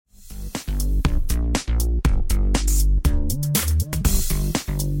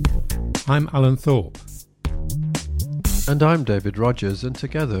I'm Alan Thorpe. And I'm David Rogers, and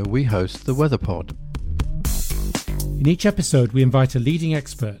together we host the Weather Pod. In each episode, we invite a leading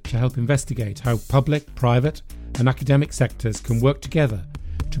expert to help investigate how public, private, and academic sectors can work together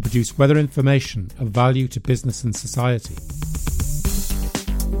to produce weather information of value to business and society.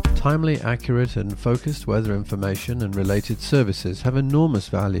 Timely, accurate, and focused weather information and related services have enormous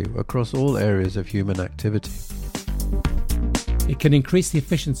value across all areas of human activity. It can increase the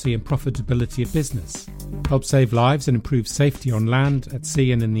efficiency and profitability of business, help save lives and improve safety on land, at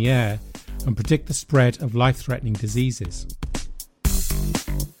sea, and in the air, and predict the spread of life-threatening diseases.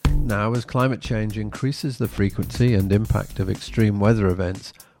 Now, as climate change increases the frequency and impact of extreme weather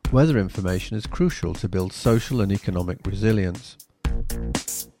events, weather information is crucial to build social and economic resilience.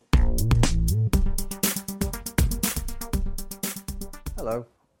 Hello,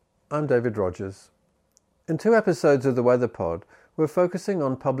 I'm David Rogers. In 2 episodes of the Weather Pod, we're focusing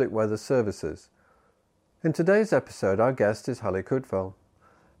on public weather services. In today's episode, our guest is Halle Cuthvell.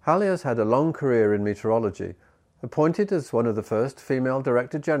 Halle has had a long career in meteorology, appointed as one of the first female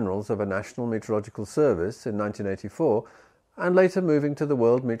Director Generals of a National Meteorological Service in 1984, and later moving to the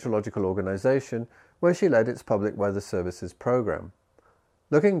World Meteorological Organization, where she led its Public Weather Services program.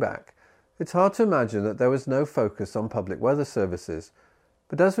 Looking back, it's hard to imagine that there was no focus on public weather services,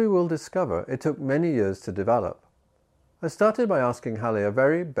 but as we will discover, it took many years to develop. I started by asking Halle a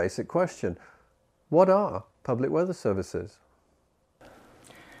very basic question. What are public weather services?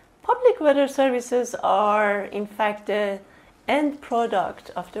 Public weather services are, in fact, the end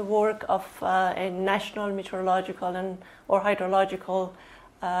product of the work of a national meteorological or hydrological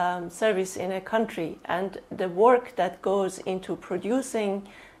service in a country, and the work that goes into producing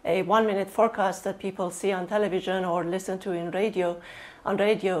a 1-minute forecast that people see on television or listen to on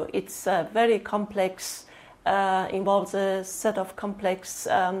radio. It's very complex, involves a set of complex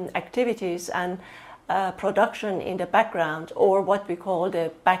activities and production in the background, or what we call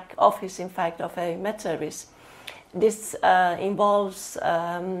the back office, in fact, of a Met service. This involves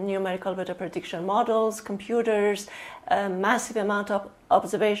numerical weather prediction models, computers, a massive amount of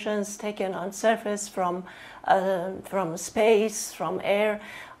observations taken on surface from space, from air.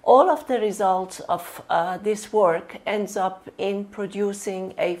 All of the results of this work ends up in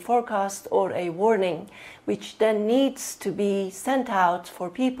producing a forecast or a warning, which then needs to be sent out for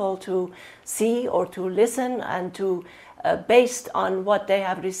people to see or to listen, and to, based on what they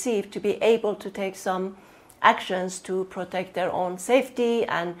have received, to be able to take some actions to protect their own safety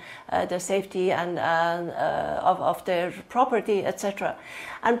and the safety and of their property, etc.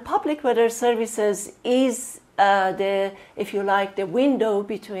 And public weather services is if you like, the window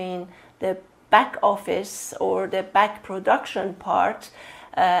between the back office or the back production part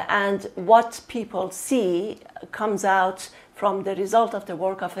and what people see comes out from the result of the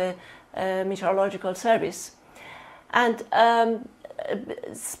work of a meteorological service. And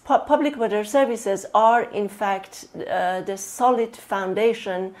public weather services are, in fact, the solid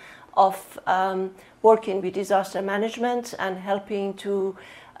foundation of working with disaster management and helping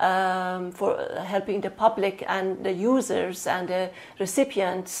the public and the users and the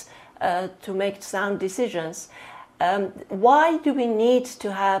recipients to make sound decisions. Why do we need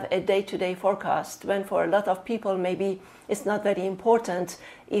to have a day-to-day forecast when for a lot of people maybe it's not very important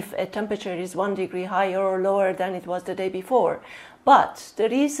if a temperature is 1 degree higher or lower than it was the day before? But the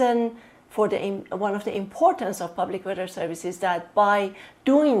reason for one of the importance of public weather service is that by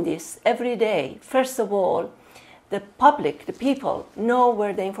doing this every day, first of all, the public, the people, know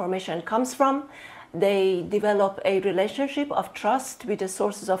where the information comes from. They develop a relationship of trust with the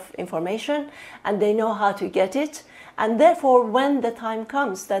sources of information, and they know how to get it. And therefore, when the time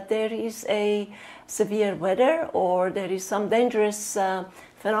comes that there is a severe weather or there is some dangerous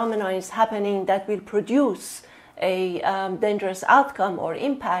phenomenon is happening that will produce a dangerous outcome or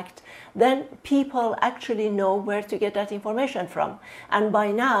impact, then people actually know where to get that information from. And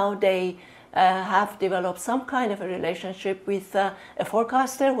by now, they have developed some kind of a relationship with a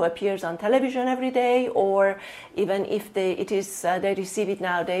forecaster who appears on television every day, or even if they receive it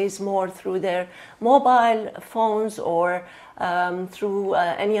nowadays more through their mobile phones or through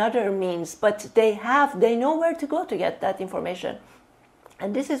any other means. But they know where to go to get that information.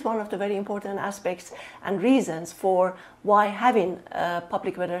 And this is one of the very important aspects and reasons for why having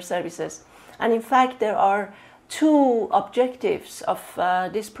public weather services. And in fact, there are 2 objectives of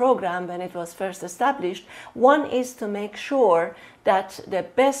this program when it was first established. One is to make sure that the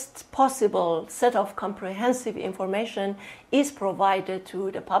best possible set of comprehensive information is provided to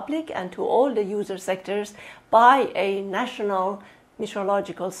the public and to all the user sectors by a national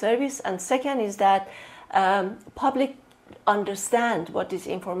meteorological service. And second is that public understand what this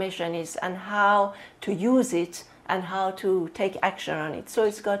information is and how to use it and how to take action on it. So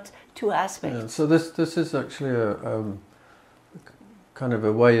it's got two aspects. Yeah, so this is actually a kind of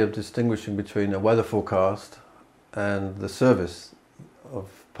a way of distinguishing between a weather forecast and the service of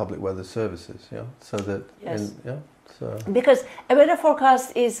public weather services. Yeah. So that. Yes. So. Because a weather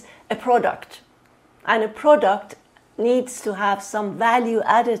forecast is a product, and a product needs to have some value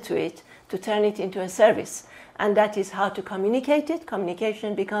added to it to turn it into a service. And that is how to communicate it.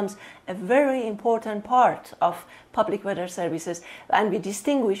 Communication becomes a very important part of public weather services. And we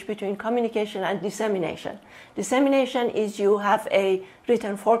distinguish between communication and dissemination. Dissemination is you have a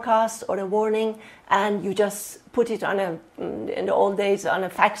written forecast or a warning and you just put it on in the old days, on a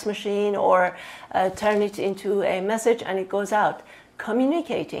fax machine or turn it into a message and it goes out.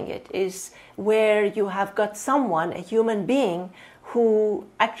 Communicating it is where you have got someone, a human being, who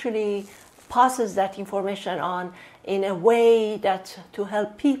actually passes that information on in a way that to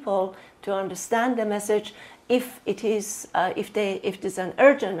help people to understand the message. If it is, if there's an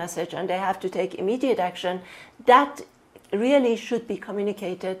urgent message and they have to take immediate action, that really should be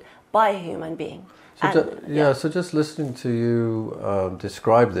communicated by a human being. So so just listening to you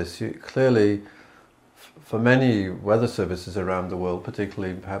describe this, clearly, for many weather services around the world,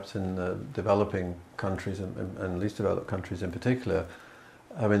 particularly perhaps in developing countries and least developed countries in particular,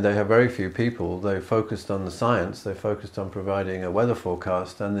 I mean, they have very few people. They focused on the science. They focused on providing a weather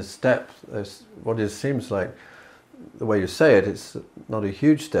forecast. And this step, seems like, the way you say it, it's not a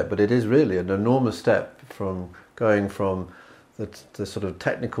huge step, but it is really an enormous step from going from the sort of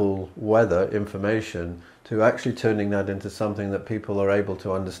technical weather information to actually turning that into something that people are able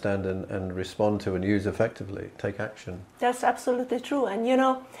to understand and respond to and use effectively, take action. That's absolutely true. And,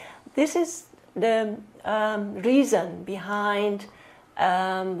 this is the reason behind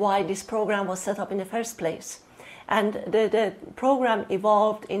why this program was set up in the first place. And the program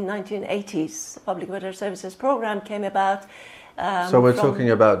evolved in 1980s. Public Weather Services program came about. So we're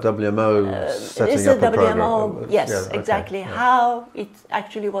talking about WMO setting up a program. WMO, yes, yeah, exactly. Okay, yeah. How it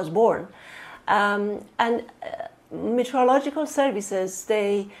actually was born. And meteorological services,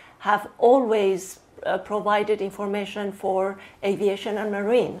 they have always provided information for aviation and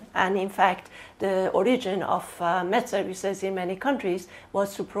marine. And in fact, the origin of Met services in many countries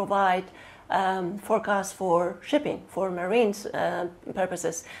was to provide forecasts for shipping, for marine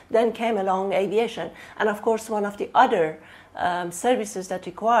purposes. Then came along aviation. And of course, one of the other services that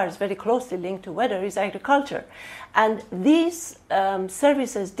requires very closely linked to weather is agriculture. And these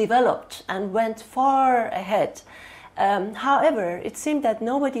services developed and went far ahead. However, it seemed that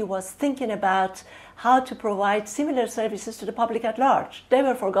nobody was thinking about how to provide similar services to the public at large. They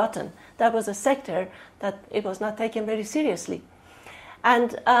were forgotten. That was a sector that it was not taken very seriously.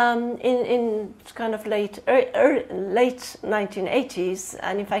 And in kind of late 1980s,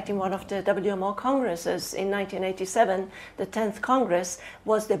 and in fact in one of the WMO congresses in 1987, the 10th Congress,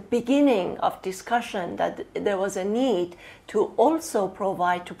 was the beginning of discussion that there was a need to also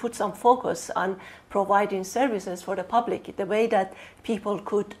to put some focus on providing services for the public, the way that people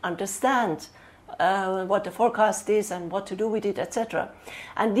could understand what the forecast is and what to do with it, etc.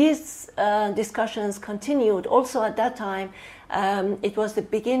 And these discussions continued. Also at that time, it was the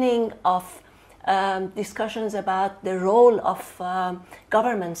beginning of discussions about the role of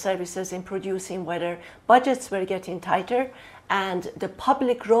government services in producing weather. Budgets were getting tighter and the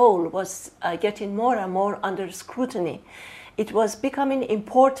public role was getting more and more under scrutiny. It was becoming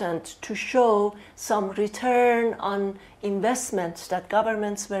important to show some return on investments that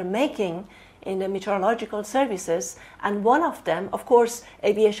governments were making in the meteorological services, and one of them, of course,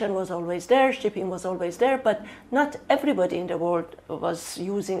 aviation was always there, shipping was always there, but not everybody in the world was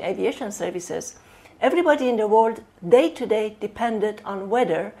using aviation services. Everybody in the world, day to day, depended on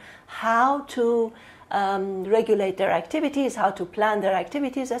weather, how to regulate their activities, how to plan their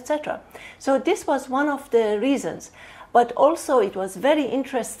activities, etc. So this was one of the reasons. But also it was very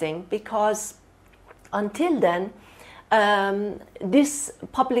interesting because until then, this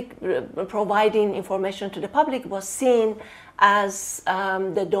public providing information to the public was seen as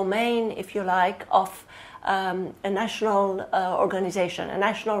the domain, if you like, of a national organization, a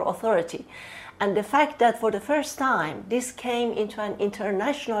national authority. And the fact that for the first time this came into an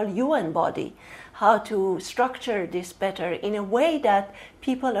international UN body, how to structure this better in a way that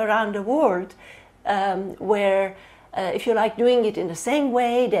people around the world were if you like, doing it in the same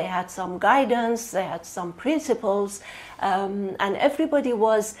way. They had some guidance, they had some principles, and everybody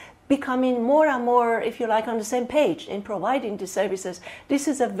was becoming more and more, if you like, on the same page in providing the services. This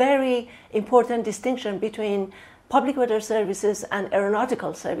is a very important distinction between public weather services and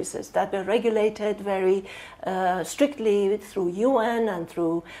aeronautical services that were regulated very strictly through UN and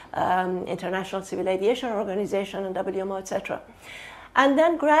through International Civil Aviation Organization and WMO, etc. And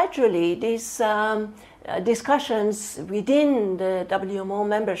then gradually these discussions within the WMO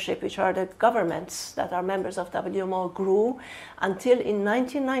membership, which are the governments that are members of WMO, grew until in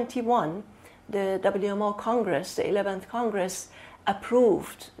 1991 the WMO Congress, the 11th Congress,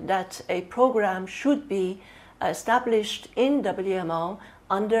 approved that a program should be established in WMO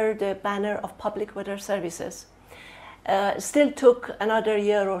under the banner of public weather services. Still took another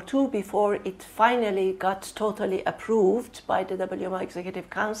year or two before it finally got totally approved by the WMO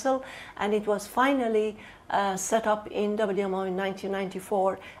Executive Council, and it was finally set up in WMO in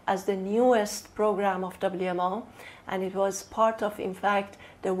 1994 as the newest program of WMO, and it was part of, in fact,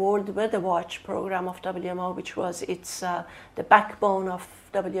 the World Weather Watch program of WMO, which was the backbone of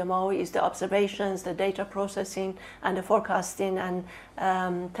WMO, is the observations, the data processing, and the forecasting and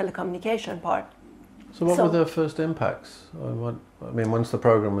telecommunication part. So what were the first impacts? Once the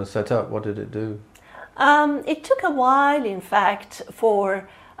program was set up, what did it do? It took a while, in fact, for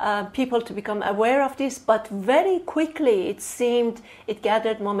people to become aware of this, but very quickly it seemed it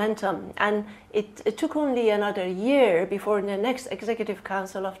gathered momentum. And it took only another year before in the next Executive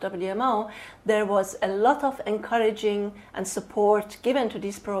Council of WMO, there was a lot of encouraging and support given to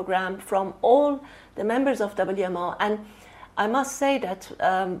this program from all the members of WMO. And I must say that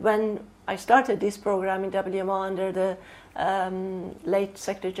when I started this program in WMO under the late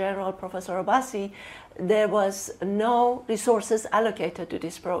Secretary General Professor Obasi, there was no resources allocated to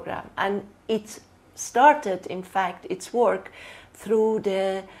this program. And it started, in fact, its work through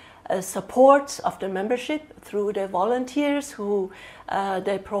the support of the membership, through the volunteers who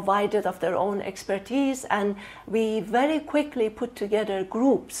they provided of their own expertise, and we very quickly put together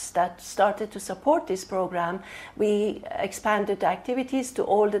groups that started to support this program. We expanded the activities to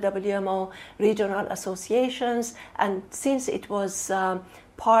all the WMO regional associations, and since it was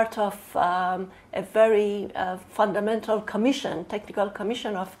part of a very fundamental commission, technical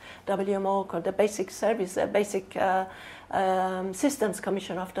commission of WMO called the Basic Systems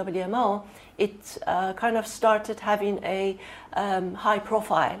Commission of WMO, it kind of started having a high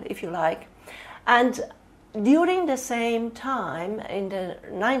profile, if you like. And during the same time, in the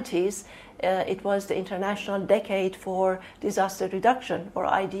 90s, it was the International Decade for Disaster Reduction, or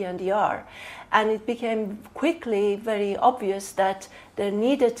IDNDR. And it became quickly very obvious that there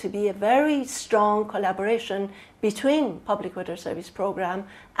needed to be a very strong collaboration between Public Weather Service Program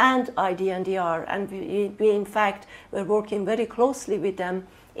and IDNDR. And we in fact, were working very closely with them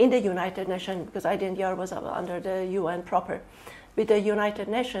in the United Nations, because IDNDR was under the UN proper, with the United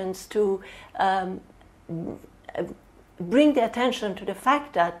Nations to bring the attention to the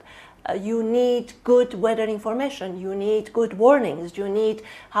fact that you need good weather information, you need good warnings, you need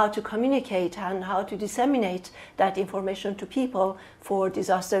how to communicate and how to disseminate that information to people for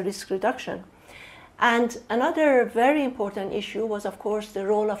disaster risk reduction. And another very important issue was, of course, the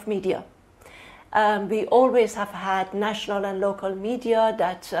role of media. We always have had national and local media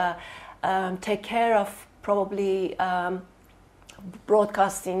that take care of probably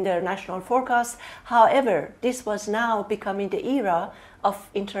broadcasting their national forecasts. However, this was now becoming the era of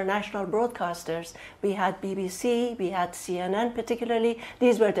international broadcasters. We had BBC, we had CNN particularly.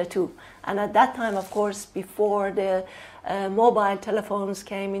 These were the two. And at that time, of course, before the mobile telephones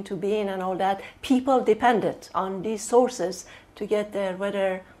came into being and all that, people depended on these sources to get their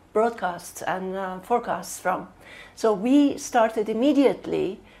weather broadcasts and forecasts from. So we started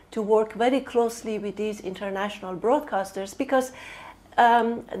immediately to work very closely with these international broadcasters, because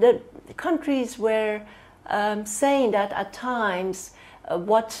the countries were saying that at times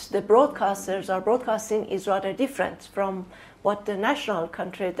what the broadcasters are broadcasting is rather different from what the national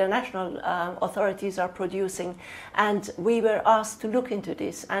authorities are producing. And we were asked to look into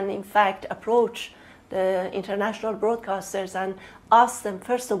this and in fact approach the international broadcasters and ask them,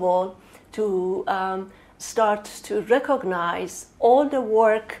 first of all, to start to recognize all the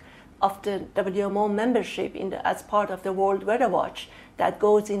work of the WMO membership as part of the World Weather Watch that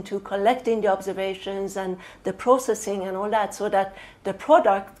goes into collecting the observations and the processing and all that, so that the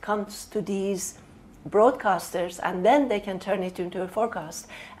product comes to these broadcasters and then they can turn it into a forecast.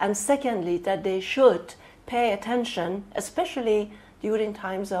 And secondly, that they should pay attention, especially during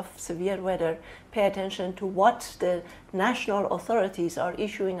times of severe weather, pay attention to what the national authorities are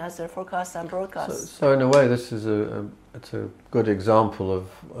issuing as their forecasts and broadcasts. So in a way, this is it's a good example of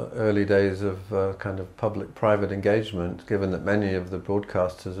early days of kind of public-private engagement, given that many of the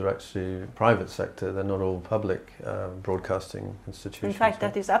broadcasters are actually private sector. They're not all public broadcasting institutions. In fact,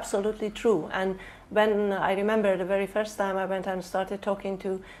 that is absolutely true. And when I remember the very first time I went and started talking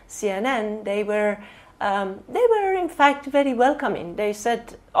to CNN, they were in fact very welcoming. They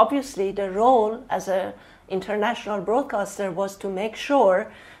said, obviously, the role as an international broadcaster was to make sure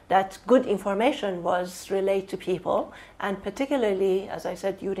that good information was relayed to people, and particularly, as I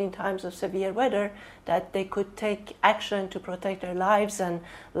said, during times of severe weather, that they could take action to protect their lives and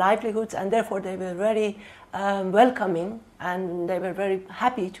livelihoods, and therefore they were very welcoming, and they were very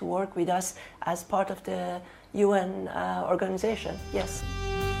happy to work with us as part of the UN organization. Yes.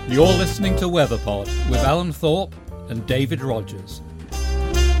 You're listening to WeatherPod with Alan Thorpe and David Rogers.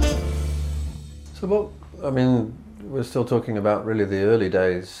 So we're still talking about really the early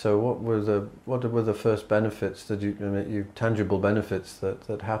days. So what were the first benefits tangible benefits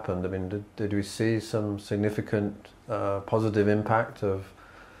that happened? I mean, did we see some significant positive impact of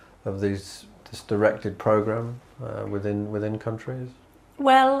this directed program within countries?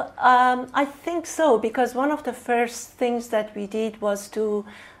 Well, I think so, because one of the first things that we did was to,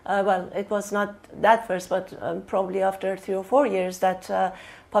 it was not that first, but probably after 3 or 4 years that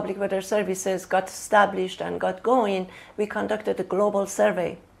Public Weather Services got established and got going, we conducted a global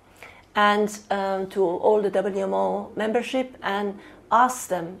survey and to all the WMO membership and asked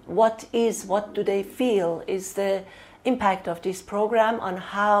them what do they feel is the impact of this program on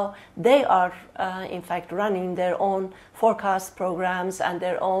how they are in fact running their own forecast programs and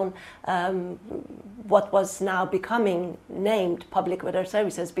their own what was now becoming named Public Weather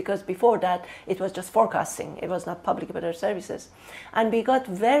Services, because before that it was just forecasting, it was not Public Weather Services. And we got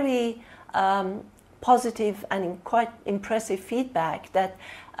very positive and quite impressive feedback that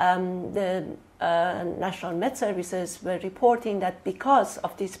the National Met Services were reporting that because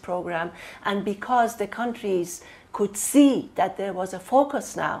of this program and because the countries could see that there was a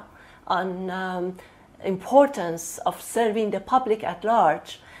focus now on importance of serving the public at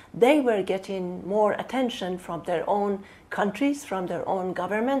large, they were getting more attention from their own countries, from their own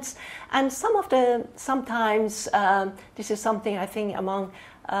governments. And sometimes this is something I think among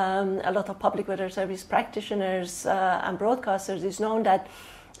a lot of public weather service practitioners and broadcasters is known that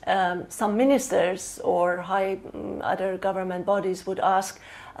some ministers or other government bodies would ask,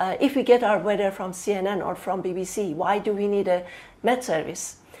 if we get our weather from CNN or from BBC, why do we need a Met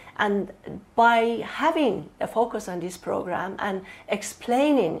Service? And by having a focus on this program and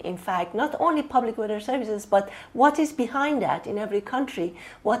explaining, in fact, not only public weather services, but what is behind that in every country,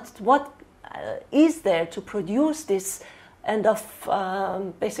 what is there to produce this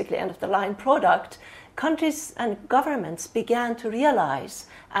basically end of the line product, countries and governments began to realize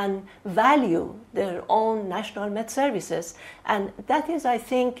and value their own national Met Services. And that is, I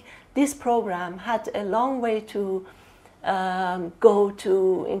think, this program had a long way to go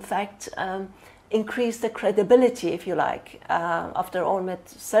to, in fact, increase the credibility, if you like, of their own Met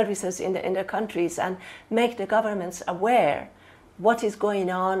Services in their countries and make the governments aware what is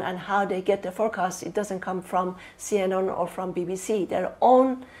going on and how they get the forecast. It doesn't come from CNN or from BBC. Their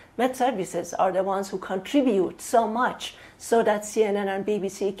own Met Services are the ones who contribute so much so that CNN and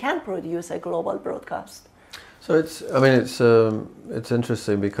BBC can produce a global broadcast. So it's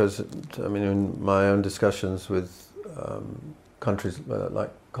interesting because in my own discussions with countries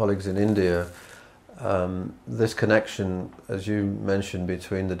like colleagues in India, this connection, as you mentioned,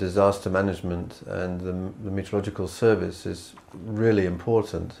 between the disaster management and the meteorological service is really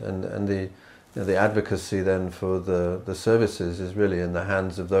important, and the advocacy then for the services is really in the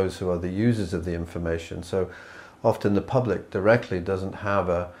hands of those who are the users of the information. So often the public directly doesn't have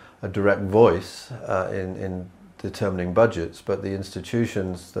a direct voice in determining budgets, but the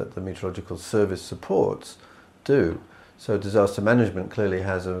institutions that the meteorological service supports do. So disaster management clearly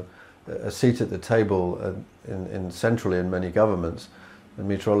has a seat at the table centrally in many governments, and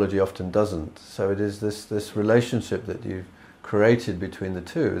meteorology often doesn't. So it is this relationship that you've created between the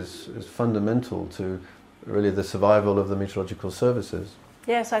two is fundamental to really the survival of the meteorological services.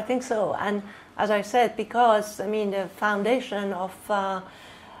 Yes, I think so. And as I said, because the foundation of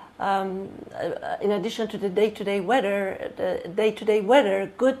in addition to the day-to-day weather,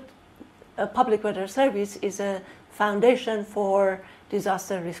 good public weather service is a foundation for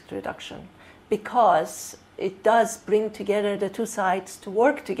disaster risk reduction, because it does bring together the two sides to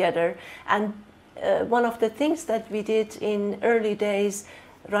work together. And one of the things that we did in early days,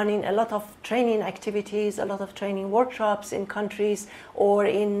 running a lot of training activities, a lot of training workshops in countries or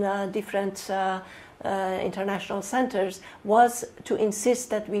in different international centers, was to insist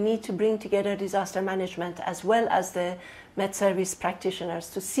that we need to bring together disaster management as well as the Med Service practitioners,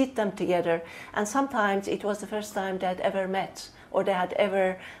 to sit them together. And sometimes it was the first time they had ever met or they had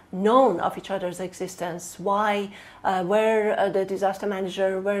ever known of each other's existence. Why, where the disaster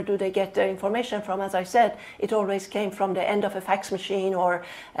manager, where do they get their information from? As I said, it always came from the end of a fax machine or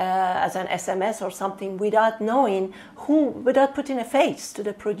as an SMS or something, without knowing who, without putting a face to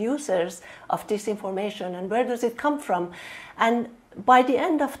the producers of this information and where does it come from. And by the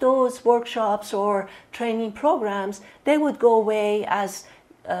end of those workshops or training programs, they would go away as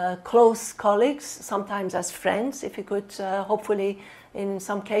close colleagues, sometimes as friends, if you could, hopefully in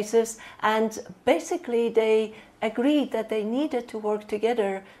some cases. And basically they agreed that they needed to work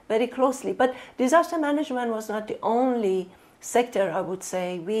together very closely. But disaster management was not the only sector, I would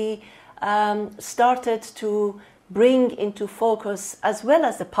say. We started to bring into focus, as well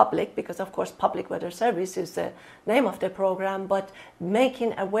as the public, because of course Public Weather Service is the name of the program, but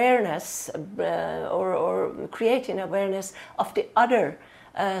making awareness or creating awareness of the other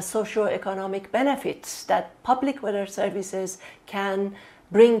socio-economic benefits that public weather services can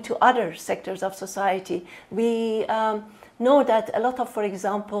bring to other sectors of society. We know that a lot of, for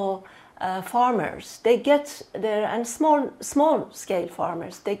example, farmers, they get their, and small scale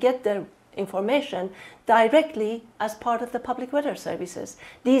farmers, they get their information directly as part of the public weather services.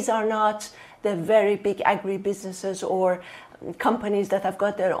 These are not the very big agribusinesses or companies that have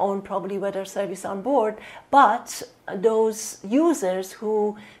got their own probably weather service on board, but those users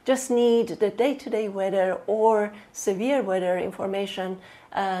who just need the day-to-day weather or severe weather information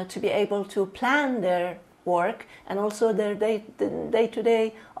to be able to plan their work and also their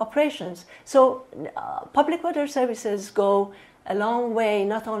day-to-day operations. So public weather services go a long way,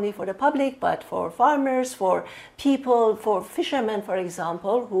 not only for the public, but for farmers, for people, for fishermen, for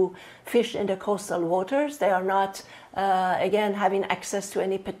example, who fish in the coastal waters. They are not, again, having access to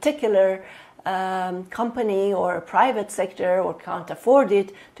any particular company or private sector, or can't afford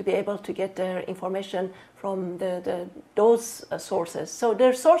it to be able to get their information from those sources. So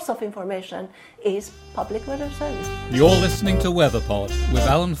their source of information is public weather service. You're listening to WeatherPod with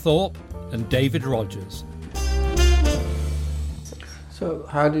Alan Thorpe and David Rogers. So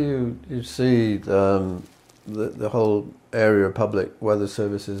how do you see the whole area of public weather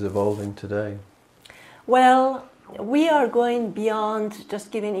services evolving today? Well, we are going beyond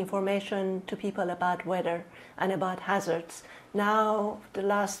just giving information to people about weather and about hazards. Now, the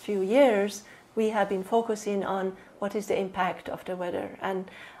last few years, we have been focusing on what is the impact of the weather. And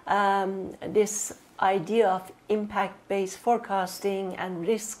this idea of impact-based forecasting and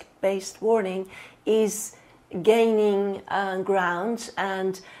risk-based warning is gaining ground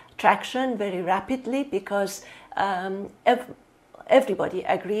and traction very rapidly, because everybody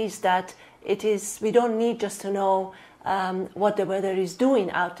agrees that we don't need just to know what the weather is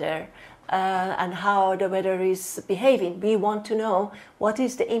doing out there and how the weather is behaving. We want to know what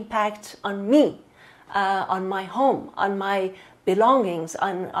is the impact on me, on my home, on my belongings,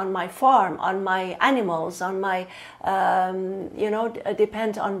 on my farm, on my animals, on my,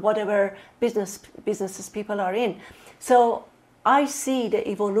 depend on whatever businesses people are in. So I see the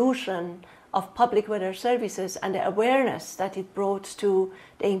evolution of public weather services and the awareness that it brought to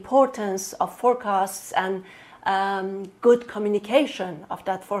the importance of forecasts and good communication of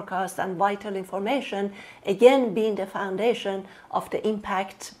that forecast and vital information, again being the foundation of the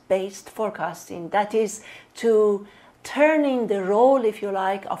impact-based forecasting. That is to turning the role, if you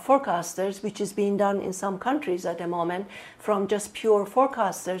like, of forecasters, which is being done in some countries at the moment, from just pure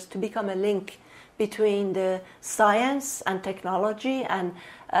forecasters to become a link between the science and technology and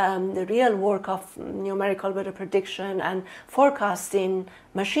the real work of numerical weather prediction and forecasting,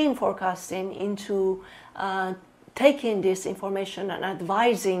 machine forecasting, into taking this information and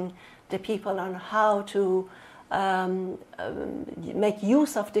advising the people on how to make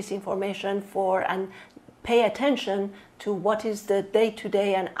use of this information and pay attention to what is the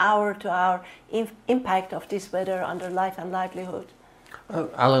day-to-day and hour-to-hour impact of this weather on their life and livelihood.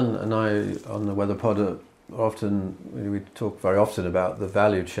 Alan and I on the WeatherPod we talk very often about the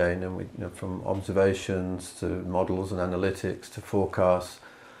value chain, and from observations to models and analytics to forecasts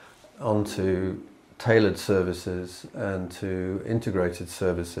onto tailored services and to integrated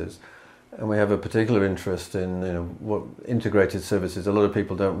services. And we have a particular interest in what integrated services. A lot of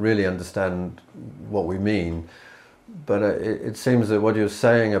people don't really understand what we mean, but it seems that what you're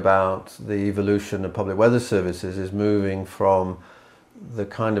saying about the evolution of public weather services is moving from the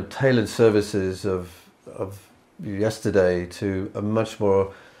kind of tailored services of yesterday to a much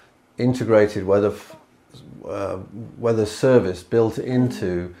more integrated weather service built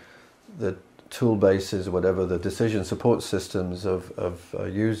into the tool bases, whatever the decision support systems of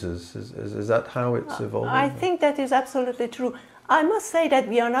users. Is that how it's evolving? I think that is absolutely true. I must say that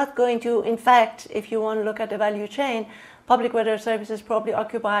we are not going to, in fact, if you want to look at the value chain, public weather services probably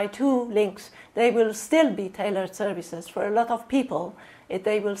occupy two links. They will still be tailored services for a lot of people.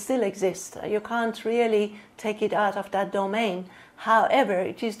 They will still exist. You can't really take it out of that domain. However,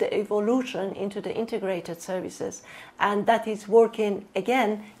 it is the evolution into the integrated services, and that is working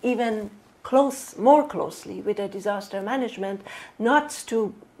again even more closely with the disaster management, not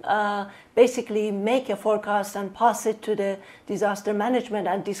to basically make a forecast and pass it to the disaster management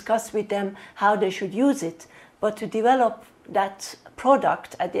and discuss with them how they should use it, but to develop that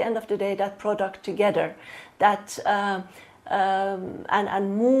product, at the end of the day, that product together, that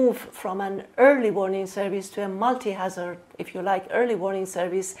and move from an early warning service to a multi-hazard, if you like, early warning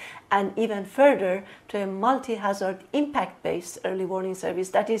service, and even further to a multi-hazard impact-based early warning service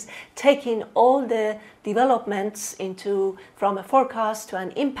that is taking all the developments from a forecast to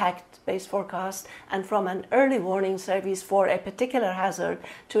an impact-based forecast, and from an early warning service for a particular hazard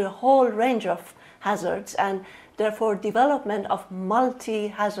to a whole range of hazards, and therefore development of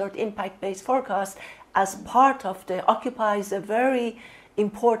multi-hazard impact-based forecast as part of occupies a very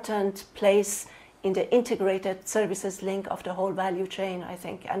important place in the integrated services link of the whole value chain, I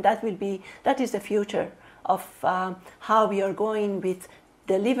think. And that is the future of how we are going with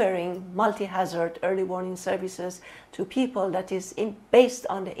delivering multi-hazard early warning services to people, that is based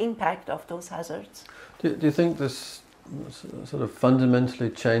on the impact of those hazards. Do you think this sort of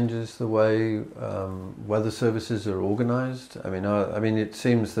fundamentally changes the way weather services are organized? I mean, it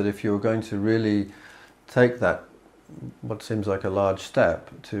seems that if you're going to really take that, what seems like a large step,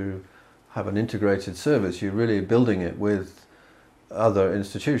 to have an integrated service, you're really building it with other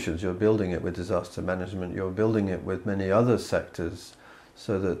institutions, you're building it with disaster management, you're building it with many other sectors,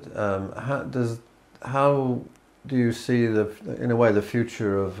 so that how do you see in a way the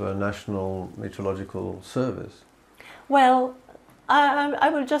future of a national meteorological service? Well, I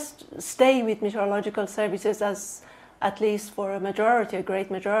will just stay with meteorological services as, at least for a great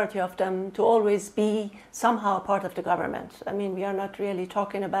majority of them, to always be somehow part of the government. I mean, we are not really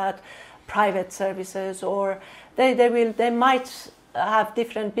talking about private services, or they might have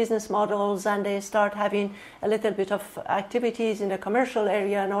different business models and they start having a little bit of activities in the commercial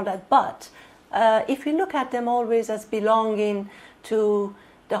area and all that. But if we look at them always as belonging to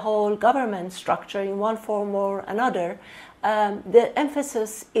the whole government structure in one form or another, the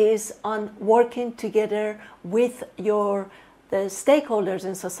emphasis is on working together with the stakeholders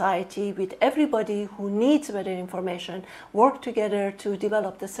in society, with everybody who needs weather information, work together to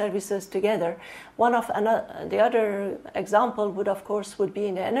develop the services together. The other example would be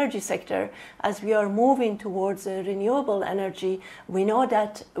in the energy sector. As we are moving towards renewable energy, we know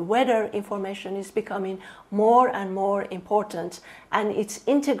that weather information is becoming more and more important, and its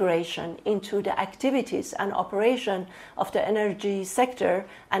integration into the activities and operation of the energy sector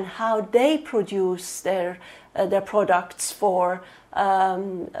and how they produce their products for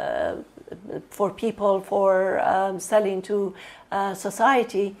people, for selling to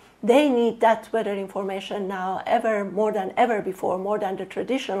society. They need that weather information now more than ever before, more than the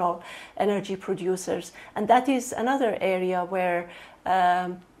traditional energy producers. And that is another area where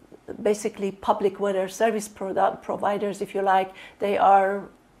basically public weather service providers, if you like, they are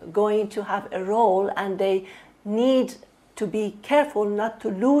going to have a role, and they need to be careful not to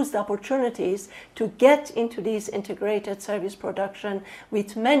lose the opportunities to get into these integrated service production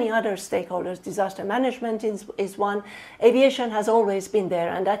with many other stakeholders. Disaster management is one. Aviation has always been there,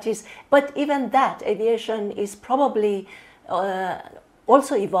 but even that, aviation is probably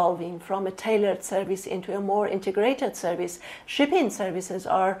also evolving from a tailored service into a more integrated service. Shipping services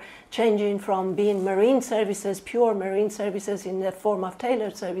are changing from being marine services, pure marine services in the form of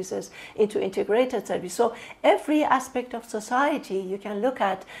tailored services, into integrated service. So every aspect of society you can look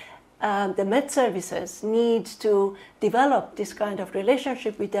at, the Met services need to develop this kind of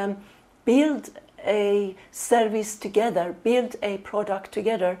relationship with them, build a service together, build a product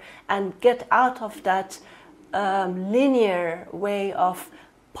together, and get out of that linear way of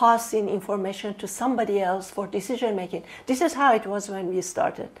passing information to somebody else for decision making. This is how it was when we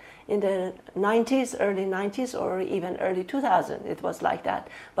started in the 90s, early 90s, or even early 2000. It was like that.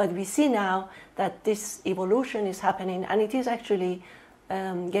 But we see now that this evolution is happening, and it is actually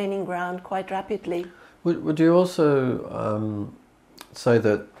gaining ground quite rapidly. Would you also say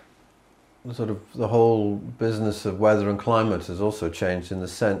that sort of the whole business of weather and climate has also changed, in the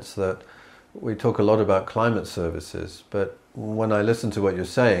sense that we talk a lot about climate services, but when I listen to what you're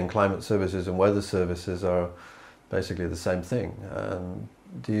saying, climate services and weather services are basically the same thing.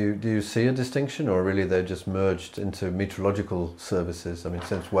 Do you see a distinction, or really they're just merged into meteorological services? I mean,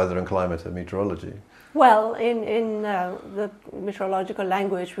 since weather and climate are meteorology. Well, in the meteorological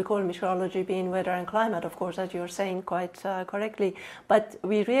language, we call meteorology being weather and climate, of course, as you're saying quite correctly. But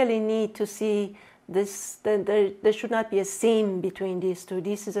we really need to see this. There should not be a seam between these two.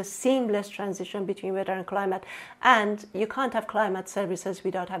 This is a seamless transition between weather and climate. And you can't have climate services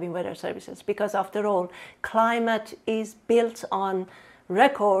without having weather services, because after all, climate is built on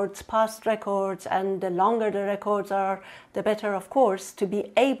records, past records, and the longer the records are, the better, of course, to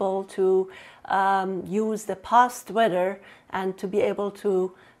be able to use the past weather and to be able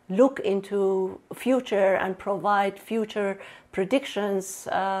to look into future and provide future predictions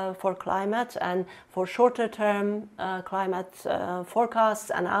for climate and for shorter term climate forecasts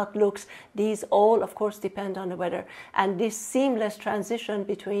and outlooks. These all, of course, depend on the weather. And this seamless transition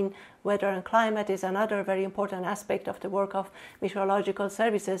between weather and climate is another very important aspect of the work of meteorological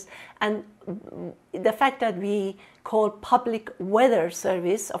services. And the fact that we call public weather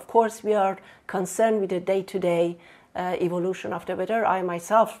service, of course, we are concerned with the day-to-day evolution of the weather. I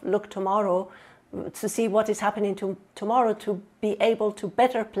myself look tomorrow to see what is happening tomorrow to be able to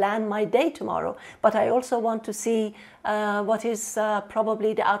better plan my day tomorrow. But I also want to see what is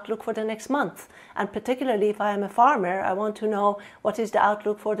probably the outlook for the next month. And particularly if I am a farmer, I want to know what is the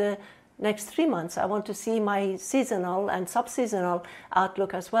outlook for the next 3 months. I want to see my seasonal and sub-seasonal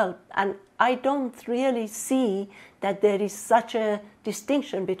outlook as well. And I don't really see that there is such a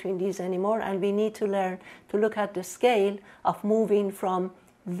distinction between these anymore. And we need to learn to look at the scale of moving from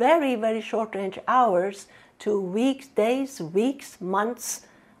very, very short range hours to weeks, days, weeks, months,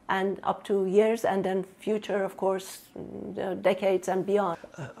 and up to years, and then future, of course, decades and beyond.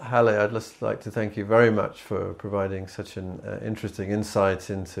 Halle, I'd just like to thank you very much for providing such an interesting insight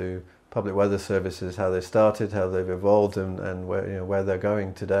into public weather services, how they started, how they've evolved, and where they're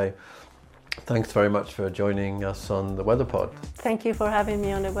going today. Thanks very much for joining us on the Weather Pod. Thank you for having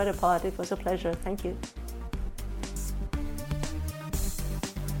me on the Weather Pod. It was a pleasure. Thank you.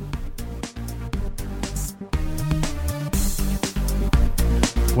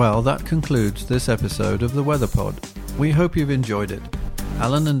 Well, that concludes this episode of the Weather Pod. We hope you've enjoyed it.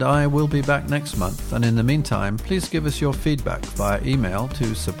 Alan and I will be back next month, and in the meantime, please give us your feedback via email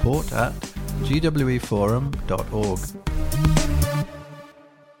to support@gweforum.org.